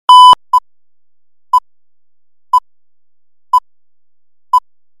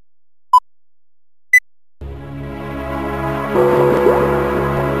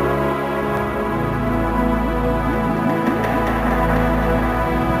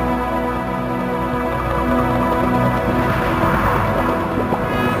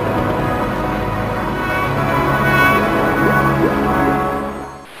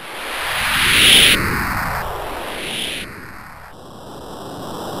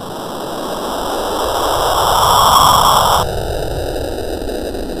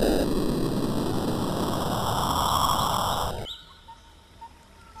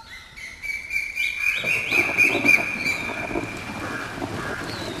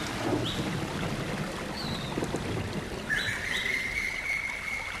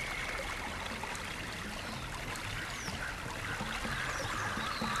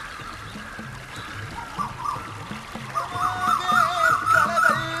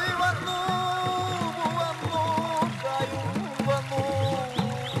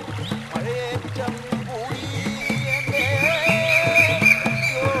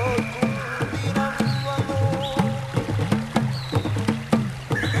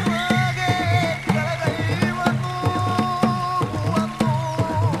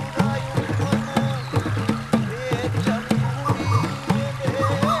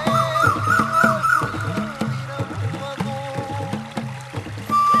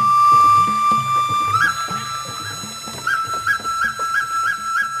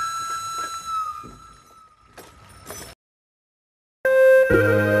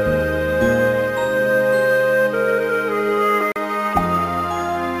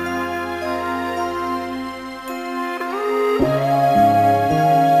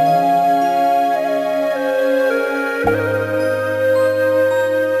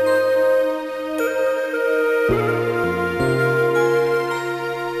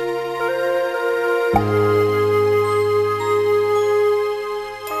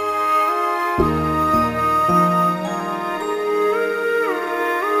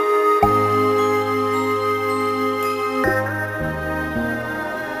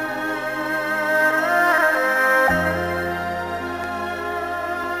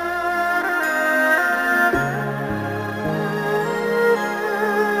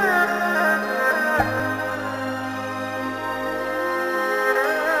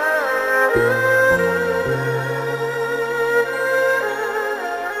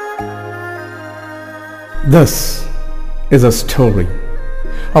This is a story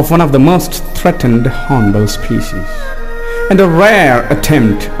of one of the most threatened hornbill species and a rare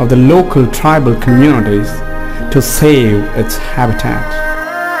attempt of the local tribal communities to save its habitat.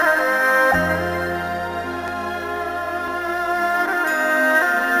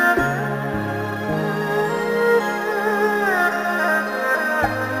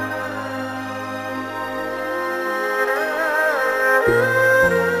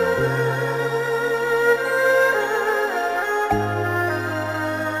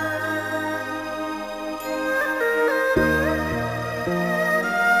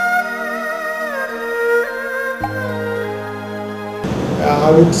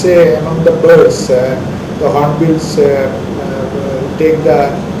 I would say among the birds, the hornbills take the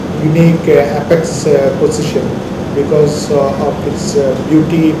unique apex position because of its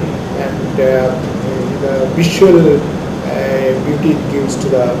beauty and the visual beauty it gives to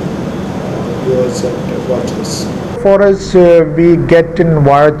the viewers and watchers. Forest we get in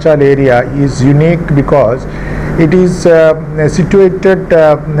Vayachal area is unique because it is situated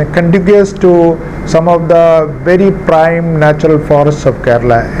contiguous to some of the very prime natural forests of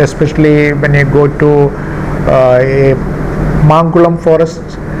Kerala, especially when you go to Mangulam forest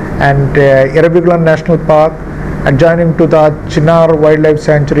and Irabikulam National Park, adjoining to the Chinnar Wildlife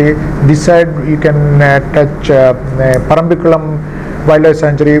Sanctuary. This side you can touch Parambikulam Wildlife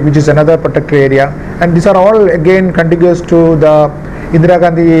Sanctuary, which is another protected area, and these are all again contiguous to the Indira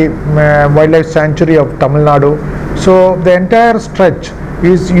Gandhi Wildlife Sanctuary of Tamil Nadu. So the entire stretch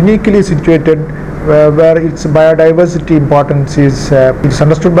is uniquely situated where its biodiversity importance is it's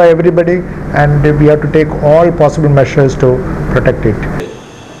understood by everybody, and we have to take all possible measures to protect it.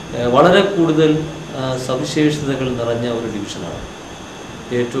 വളരെ കൂടുതൽ സവിശേഷതകൾ നിറഞ്ഞ ഒരു ഡിവിഷനാണ്.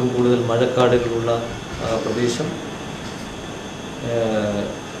 ഏറ്റവും കൂടുതൽ മഴക്കാടുകളുള്ള പ്രദേശം,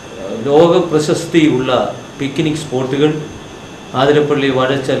 ലോക പ്രശസ്തിയുള്ള പിക്നിക് സ്പോട്ടുകൾ, ആതിരപ്പള്ളി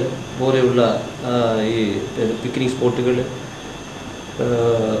വാഴച്ചൽ പോലെയുള്ള ഈ പിക്നിക് സ്പോട്ടുകൾ,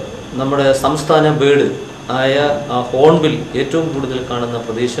 നമ്മുടെ സംസ്ഥാന ബേർഡ് ആയ ഹോൺബിൽ ഏറ്റവും കൂടുതൽ കാണുന്ന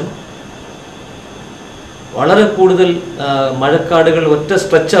പ്രദേശം, വളരെ കൂടുതൽ മഴക്കാടുകൾ ഒറ്റ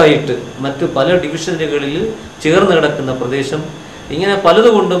സ്ട്രെച്ചായിട്ട് മറ്റു പല ഡിവിഷനുകളിൽ ചേർന്ന് കിടക്കുന്ന പ്രദേശം, ഇങ്ങനെ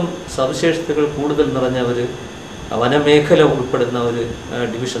പലതുകൊണ്ടും സവിശേഷതകൾ കൂടുതൽ നിറഞ്ഞ ഒരു വനമേഖല ഉൾപ്പെടുന്ന ഒരു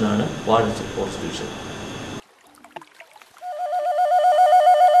ഡിവിഷനാണ് Vazhachal forest division.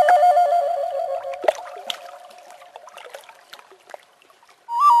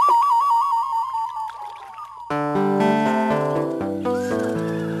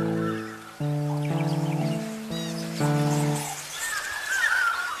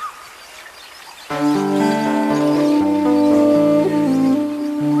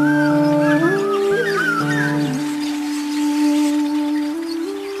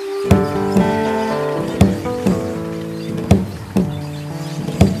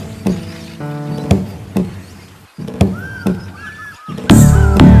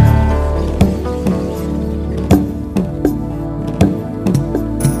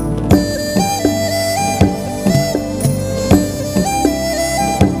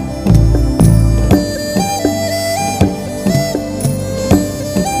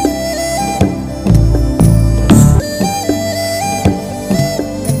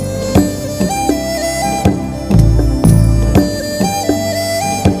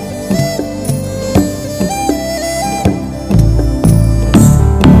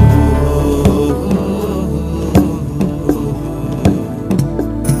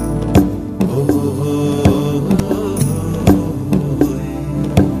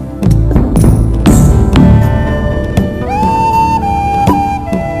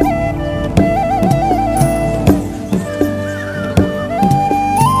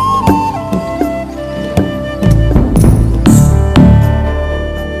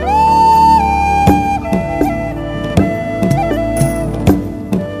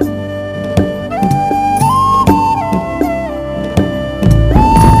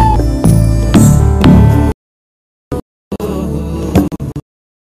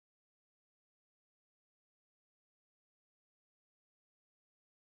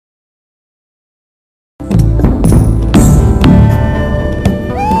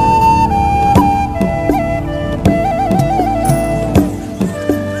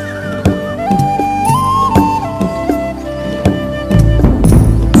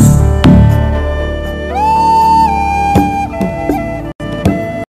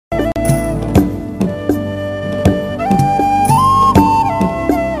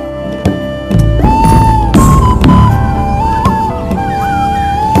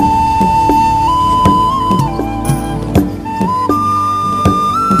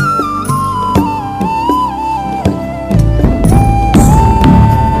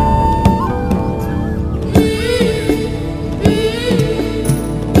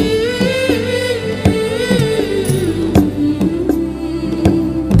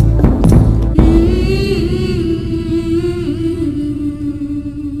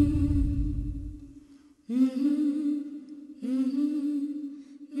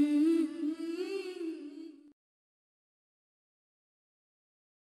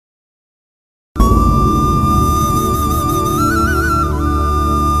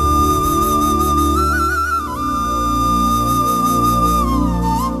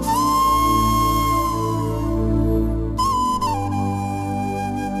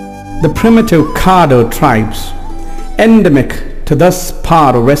 the primitive Kadar tribes, endemic to this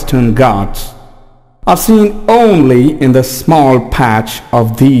part of western Ghats, are seen only in the small patch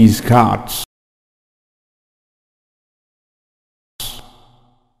of these Ghats.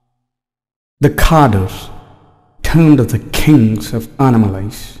 The Kadars, termed as the kings of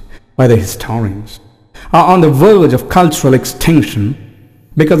animals by the historians, are on the verge of cultural extinction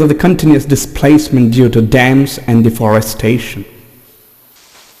because of the continuous displacement due to dams and deforestation.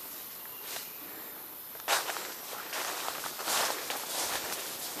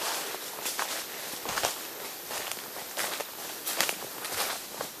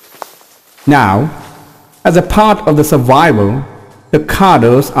 Now, as a part of the survival, the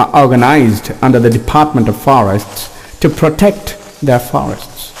Kadars are organized under the Department of Forests to protect their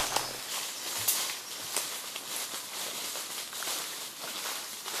forests.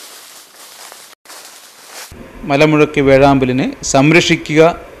 മലമുഴക്കി വേഴാമ്പലിനെ സംരക്ഷിക്കുക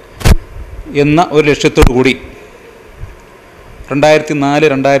എന്ന ഒരു ലക്ഷ്യത്തോടു കൂടി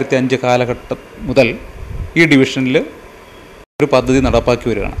 2004-2005 കാലഘട്ടം മുതൽ ഈ ഡിവിഷനിൽ ഒരു പദ്ധതി നടപ്പാക്കി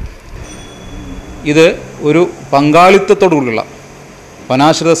വരികയാണ്. ഇത് ഒരു പങ്കാളിത്തത്തോടുകൂടിയുള്ള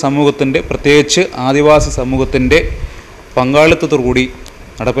വനാശ്രിത സമൂഹത്തിൻ്റെ, പ്രത്യേകിച്ച് ആദിവാസി സമൂഹത്തിൻ്റെ പങ്കാളിത്തത്തോടു കൂടി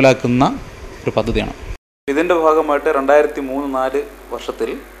നടപ്പിലാക്കുന്ന ഒരു പദ്ധതിയാണ്. ഇതിൻ്റെ ഭാഗമായിട്ട് 2003-2004 വർഷത്തിൽ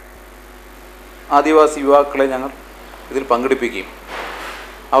ആദിവാസി യുവാക്കളെ ഞങ്ങൾ ഇതിൽ പങ്കെടുപ്പിക്കുകയും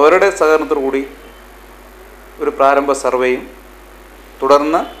അവരുടെ സഹകരണത്തോടു കൂടി ഒരു പ്രാരംഭ സർവേയും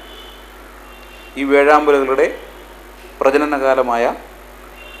തുടർന്ന് ഈ വേഴാമ്പലുകളുടെ പ്രജനനകാലമായ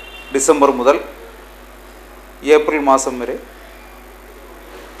ഡിസംബർ മുതൽ ഏപ്രിൽ മാസം വരെ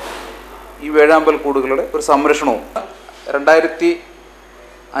ഈ വേഴാമ്പൽ കൂടുകളുടെ ഒരു സംരക്ഷണവും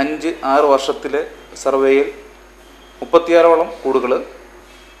 2005-06 വർഷത്തിലെ സർവേയിൽ 36ഓളം കൂടുകൾ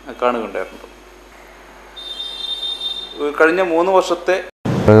കാണുകയുണ്ടായിരുന്നു. കഴിഞ്ഞ 3 വർഷത്തെ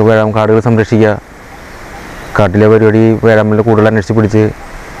കാടുകൾ സംരക്ഷിക്കുക, കാട്ടിലെ പരിപാടി വേഴാമ്പലിൻ്റെ കൂടുതൽ അന്വേഷിച്ച് പിടിച്ച്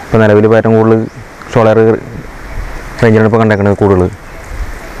ഇപ്പോൾ നിലവിൽ ഏറ്റവും കൂടുതൽ ഷോളർ റേഞ്ചിലാണ് ഇപ്പോൾ കണ്ടേക്കുന്നത് കൂടുതൽ.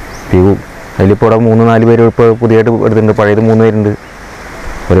 അതിലിപ്പോൾ ഇവിടെ 3-4 പേര് ഇപ്പോൾ പുതിയതായിട്ട് എടുത്തിട്ടുണ്ട്. പഴയത് 3 പേരുണ്ട്.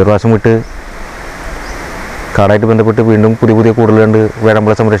 ഒരു പ്രാവശ്യം വിട്ട് കാടായിട്ട് ബന്ധപ്പെട്ട് വീണ്ടും പുതിയ കൂടുതൽ കണ്ട്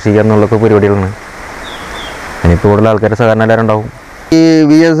വേഴാമ്പലെ സംരക്ഷിക്കുക എന്നുള്ളൊക്കെ പരിപാടികളാണ്. അതിനിപ്പോൾ കൂടുതൽ ആൾക്കാരുടെ സഹകരണം എല്ലാവരും ഉണ്ടാവും. ഈ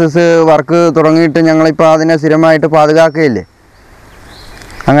VSS വർക്ക് തുടങ്ങിയിട്ട് ഞങ്ങളിപ്പോൾ അതിനെ സ്ഥിരമായിട്ട് പാതുകാക്കുകയില്ലേ.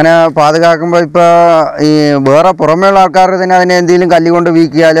 അങ്ങനെ പാതുകാക്കുമ്പോൾ ഇപ്പോൾ ഈ വേറെ പുറമേയുള്ള ആൾക്കാർ തന്നെ അതിനെ എന്തെങ്കിലും കല്ലുകൊണ്ട്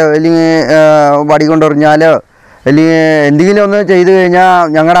വീക്കിയാലോ അല്ലെങ്കിൽ വടി കൊണ്ടെറിഞ്ഞാലോ അല്ലെങ്കിൽ എന്തെങ്കിലും ഒന്ന് ചെയ്തു കഴിഞ്ഞാൽ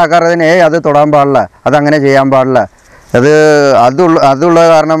ഞങ്ങളുടെ ആൾക്കാർ തന്നെ അത് തൊടാൻ പാടില്ല, അതങ്ങനെ ചെയ്യാൻ പാടില്ല. അതുള്ള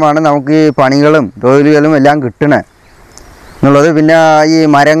കാരണമാണ് നമുക്ക് ഈ പണികളും തൊഴിലുകളും എല്ലാം കിട്ടണേ എന്നുള്ളത്. പിന്നെ ഈ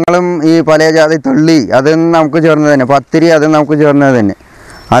മരങ്ങളും ഈ പല ജാതി തള്ളി അതും നമുക്ക് ചേർന്നത് തന്നെ, പത്തിരി അതും നമുക്ക് ചേർന്നത് തന്നെ.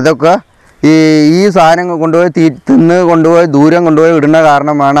 അതൊക്കെ ഈ സാധനം കൊണ്ടുപോയി തിന്ന് കൊണ്ടുപോയി ദൂരം കൊണ്ടുപോയി ഇടുന്ന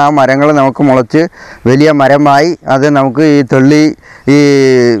കാരണമാണ് ആ മരങ്ങൾ നമുക്ക് മുളച്ച് വലിയ മരമായി അത് നമുക്ക് ഈ തള്ളി ഈ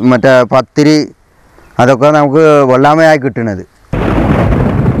മറ്റേ പത്തിരി അതൊക്കെ നമുക്ക് വെള്ളാമയായി കിട്ടുന്നത്.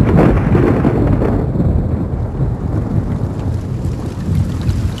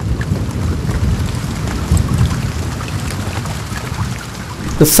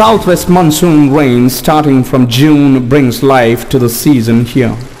 The southwest monsoon rain starting from June brings life to the season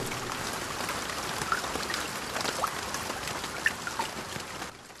here.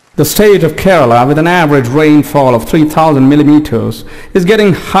 The state of Kerala, with an average rainfall of 3,000 millimeters, is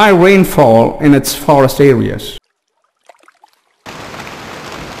getting high rainfall in its forest areas.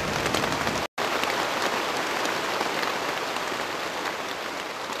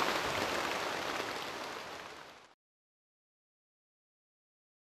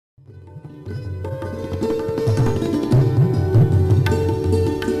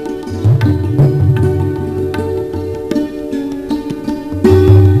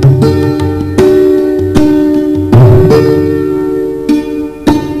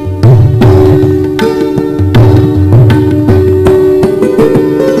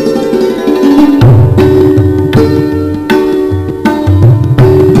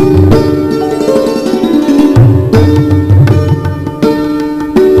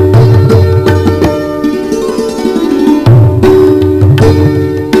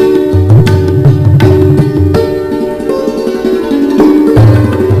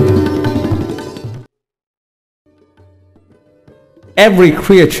 Every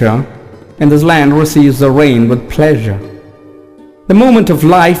creature in this land receives the rain with pleasure. The moment of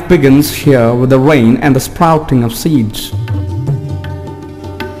life begins here with the rain and the sprouting of seeds.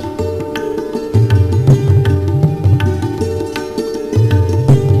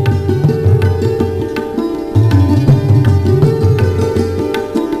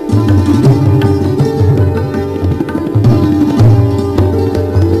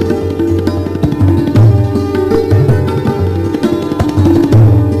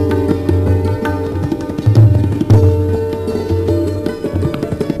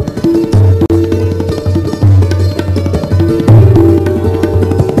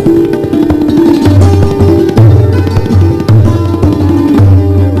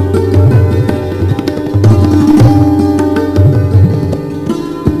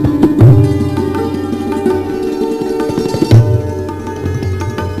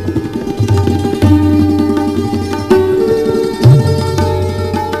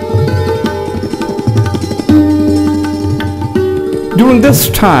 this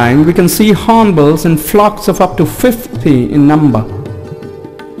time we can see hornbills in flocks of up to 50 in number.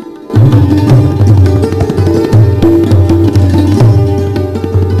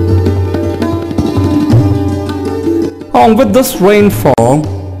 Along with this rainfall,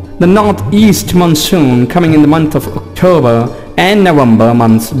 the northeast monsoon coming in the month of October and November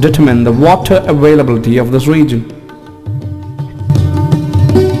months determine the water availability of this region.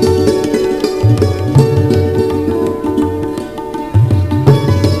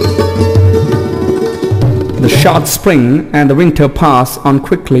 The short spring and the winter pass on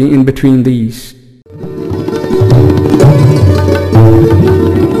quickly in between these.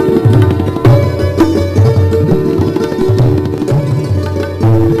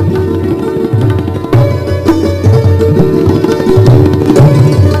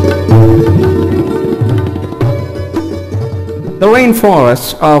 The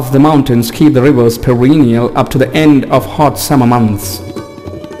rainforests of the mountains keep the rivers perennial up to the end of hot summer months.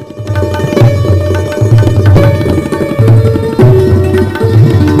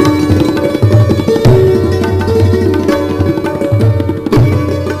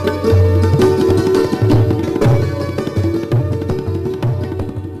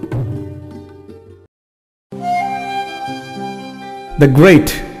 The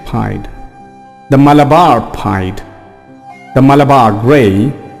Great Pied, the Malabar Pied, the Malabar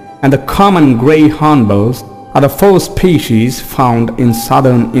Grey and the common Grey Hornbills are the 4 species found in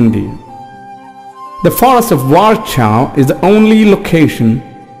southern India. The forest of Warchau is the only location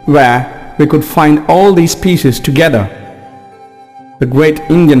where we could find all these species together. The Great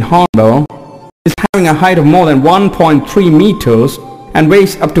Indian Hornbill is having a height of more than 1.3 meters and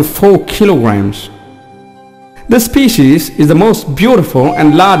weighs up to 4 kilograms. This species is the most beautiful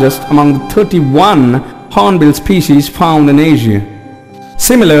and largest among the 31 hornbill species found in Asia.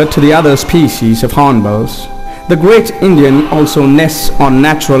 Similar to the other species of hornbills, the Great Indian also nests on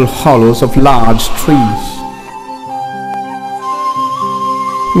natural hollows of large trees.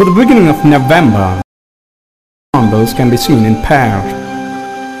 With the beginning of November, hornbills can be seen in pairs.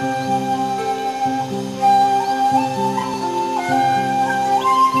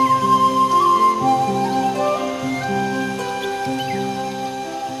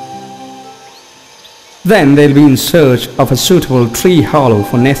 Then they'll be in search of a suitable tree hollow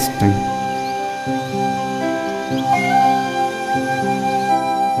for nesting.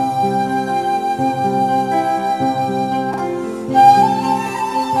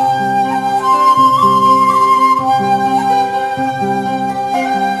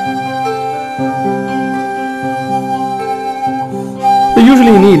 They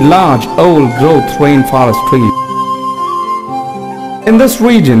usually need large, old-growth rainforest trees. In this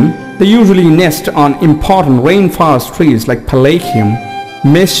region, they usually nest on important rainforest trees like Palacium,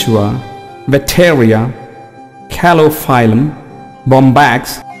 Mesua, Vetaria, Calophyllum,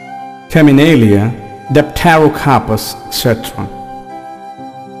 Bombax, Terminalia, Dipterocarpus, etc.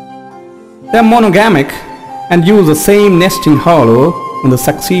 They are monogamic and use the same nesting hollow in the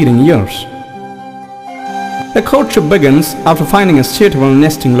succeeding years. The courtship begins after finding a suitable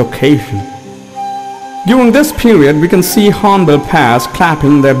nesting location. During this period, we can see hornbill pairs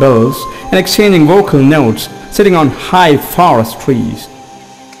clapping their bills and exchanging vocal notes sitting on high forest trees.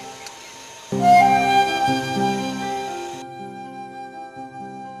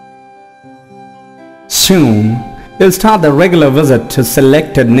 Soon, they'll start their regular visit to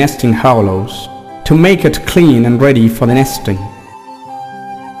selected nesting hollows to make it clean and ready for the nesting.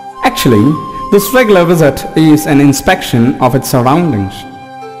 Actually, this regular visit is an inspection of its surroundings.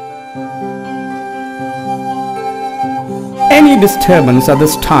 Any disturbance at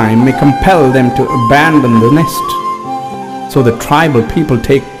this time may compel them to abandon the nest, so the tribal people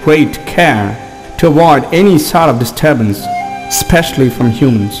take great care to avoid any sort of disturbance, especially from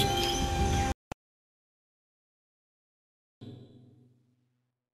humans.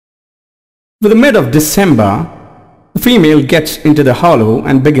 With the mid of December, the female gets into the hollow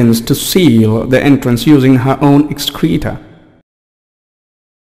and begins to seal the entrance using her own excreta.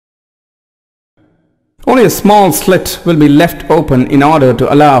 Only a small slit will be left open in order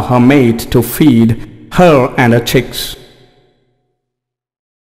to allow her mate to feed her and her chicks.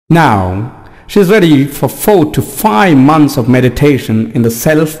 Now, she is ready for 4 to 5 months of meditation in the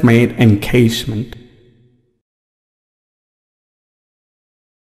self-made encasement.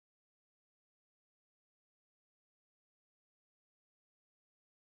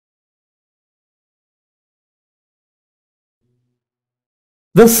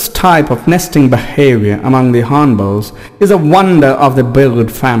 This type of nesting behavior among the hornbills is a wonder of the bird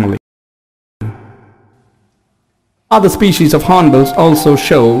family. Other species of hornbills also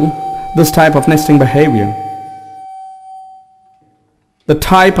show this type of nesting behavior. The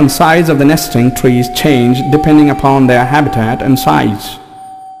type and size of the nesting trees change depending upon their habitat and size.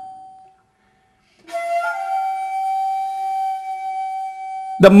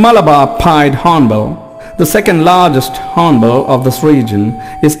 The Malabar pied hornbill, the second largest hornbill of this region,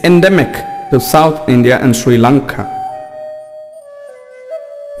 is endemic to South India and Sri Lanka.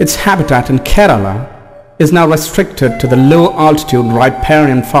 Its habitat in Kerala is now restricted to the low-altitude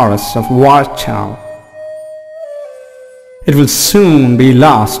riparian forests of Varchal. It will soon be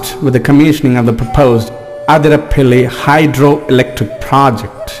lost with the commissioning of the proposed Adirapalli hydroelectric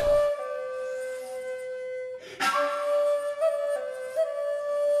project.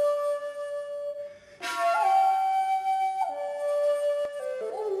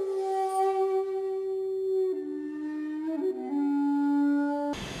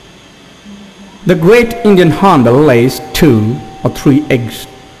 The Great Indian Hornbill lays 2 or 3 eggs,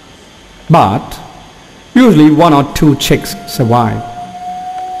 but usually 1 or 2 chicks survive.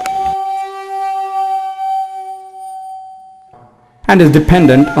 And is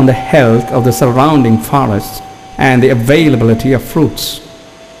dependent on the health of the surrounding forests and the availability of fruits.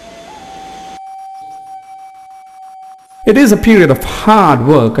 It is a period of hard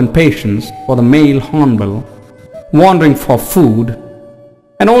work and patience for the male hornbill, wandering for food,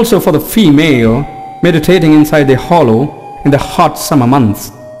 and also for the female, meditating inside the hollow in the hot summer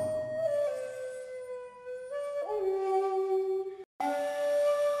months.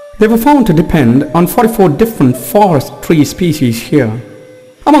 They were found to depend on 44 different forest tree species here.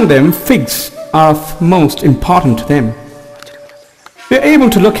 Among them, figs are of most important to them. We are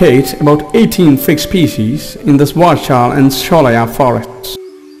able to locate about 18 fig species in this Varchal and Sholaya forests.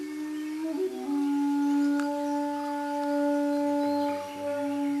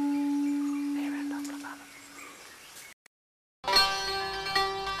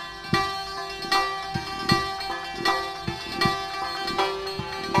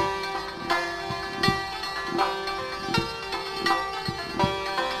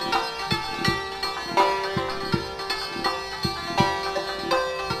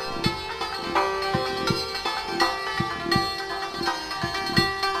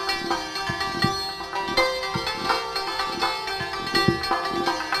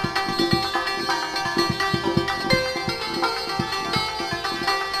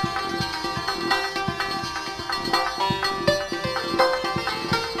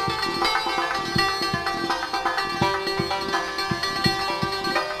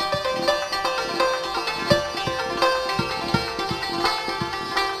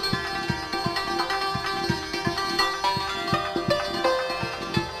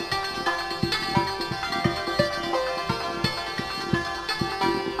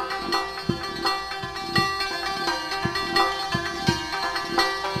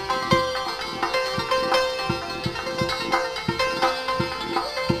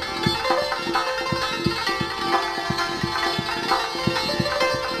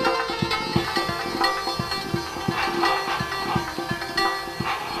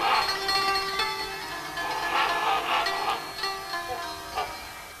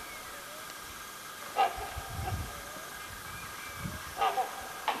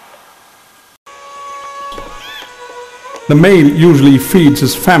 The male usually feeds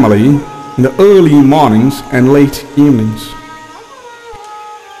his family in the early mornings and late evenings.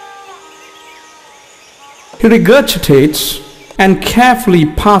 He regurgitates and carefully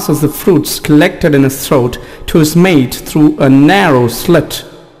passes the fruits collected in his throat to his mate through a narrow slit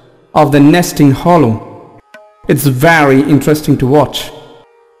of the nesting hollow. It's very interesting to watch.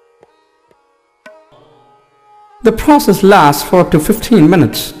 The process lasts for up to 15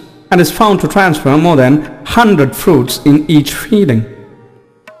 minutes and is found to transfer more than 100 fruits in each feeding.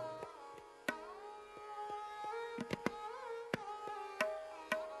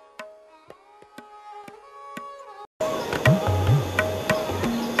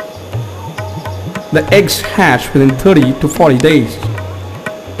 The eggs hatch within 30 to 40 days.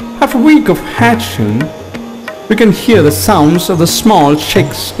 After a week of hatching, we can hear the sounds of the small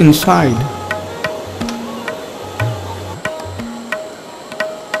chicks inside.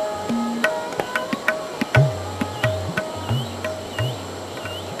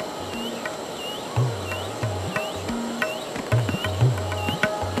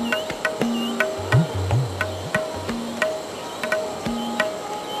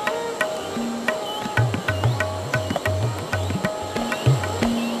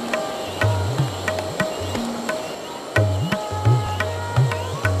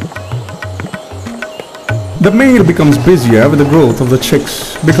 The male becomes busier with the growth of the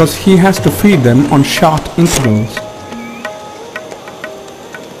chicks because he has to feed them on short intervals.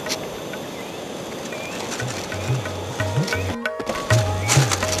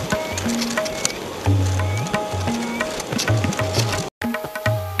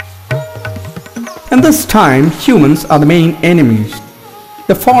 And this time, humans are the main enemies.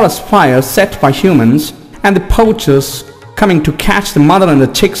 The forest fires set by humans and the poachers coming to catch the mother and the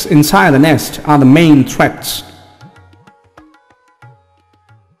chicks inside the nest are the main threats.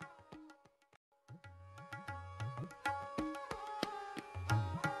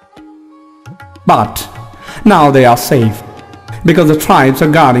 But now they are safe, because the tribes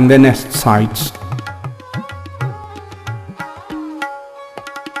are guarding their nest sites.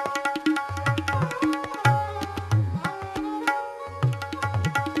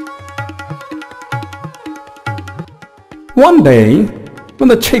 One day, when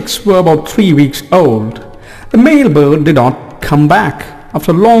the chicks were about 3 weeks old, the male bird did not come back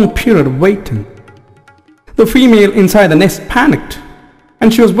after a long period of waiting. The female inside the nest panicked,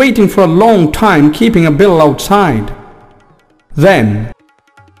 and she was waiting for a long time, keeping a bill outside. Then,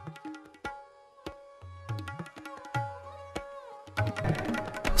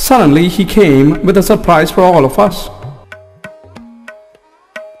 suddenly he came with a surprise for all of us.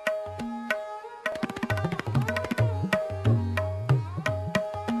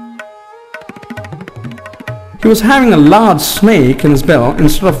 He was having a large snake in his bill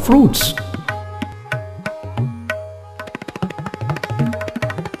instead of fruits.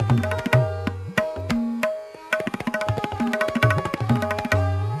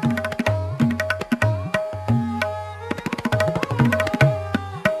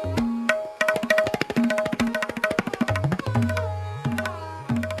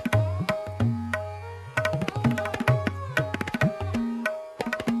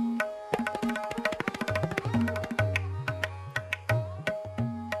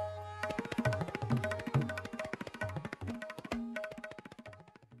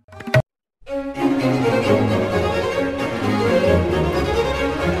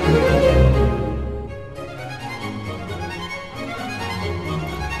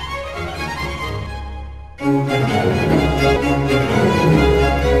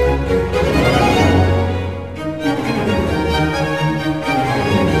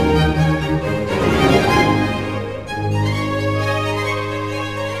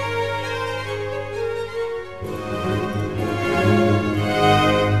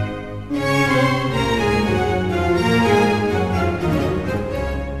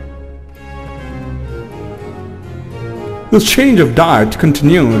 This change of diet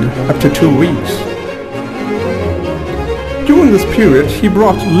continued up to 2 weeks. During this period, he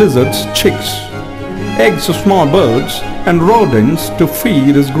brought lizards, chicks, eggs of small birds, and rodents to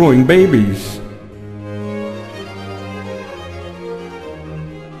feed his growing babies.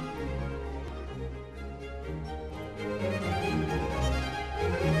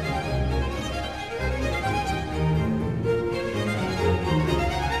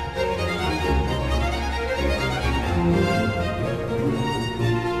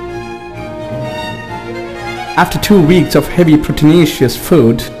 After 2 weeks of heavy proteinaceous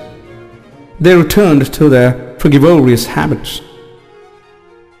food, they returned to their frugivorous habits.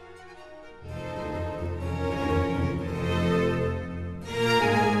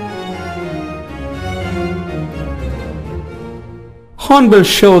 Hornbills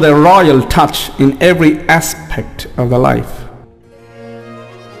show their royal touch in every aspect of their life.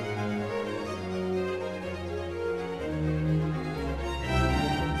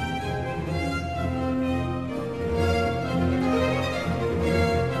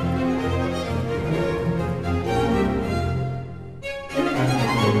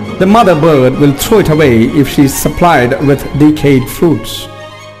 The mother bird will throw it away if she is supplied with decayed fruits.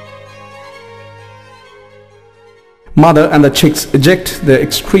 Mother and the chicks eject the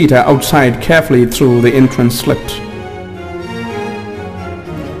excreta outside carefully through the entrance slit.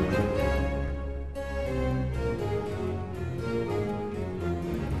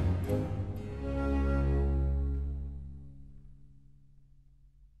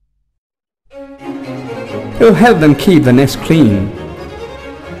 It will help them keep the nest clean.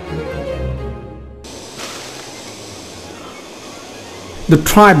 The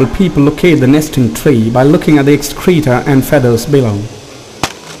tribal people locate the nesting tree by looking at the excreta and feathers below.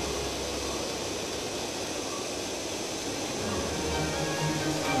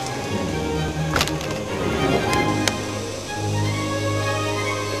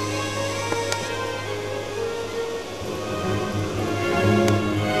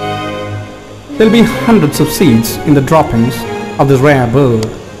 There will be hundreds of seeds in the droppings of this rare bird.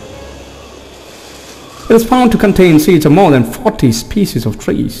 It is found to contain seeds of more than 40 species of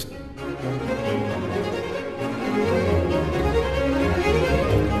trees.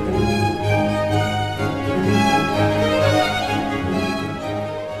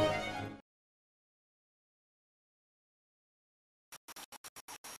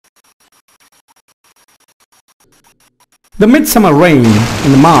 The midsummer rain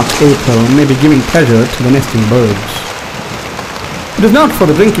in the March-April may be giving pleasure to the nesting birds. It is not for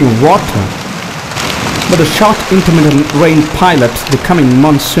the drinking of water, but the short intermittent rain pilot the coming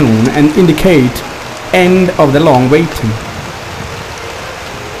monsoon and indicate end of the long waiting.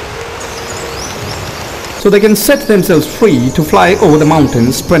 So they can set themselves free to fly over the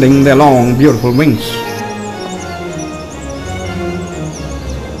mountains, spreading their long, beautiful wings.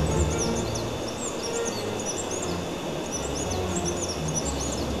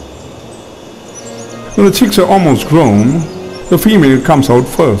 When the chicks are almost grown, the female comes out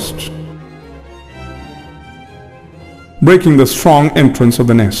first, breaking the strong entrance of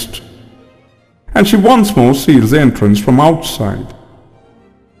the nest, and she once more seals the entrance from outside.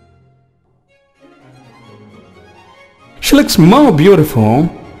 She looks more beautiful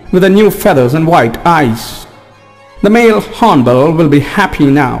with her new feathers and white eyes. The male hornbill will be happy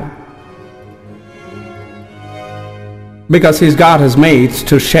now, because he's got his mates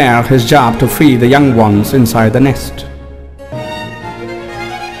to share his job to free the young ones inside the nest.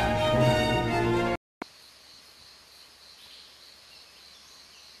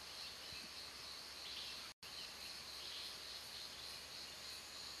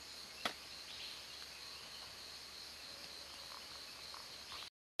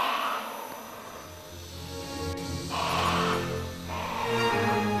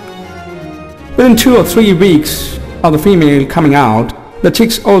 Within 2 or 3 weeks of the female coming out, the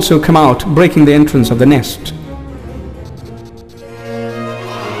chicks also come out, breaking the entrance of the nest.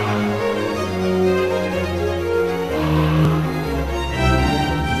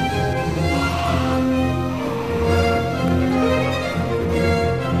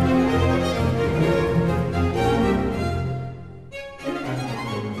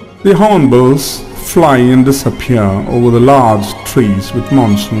 The hornbills fly and disappear over the large trees with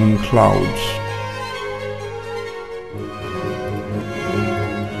monsoon clouds.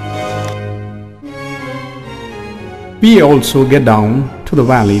 We also get down to the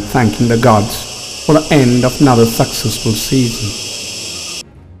valley thanking the gods for the end of another successful season.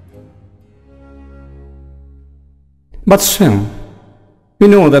 But still, we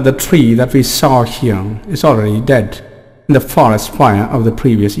know that the tree that we saw here is already dead in the forest fire of the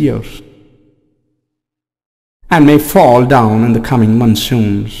previous years, and may fall down in the coming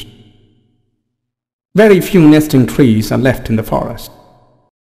monsoons. Very few nesting trees are left in the forest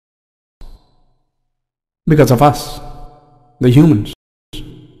because of us, the humans.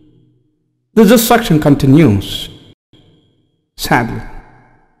 The destruction continues, sadly,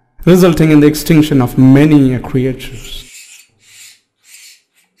 resulting in the extinction of many creatures.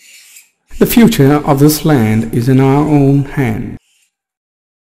 The future of this land is in our own hand.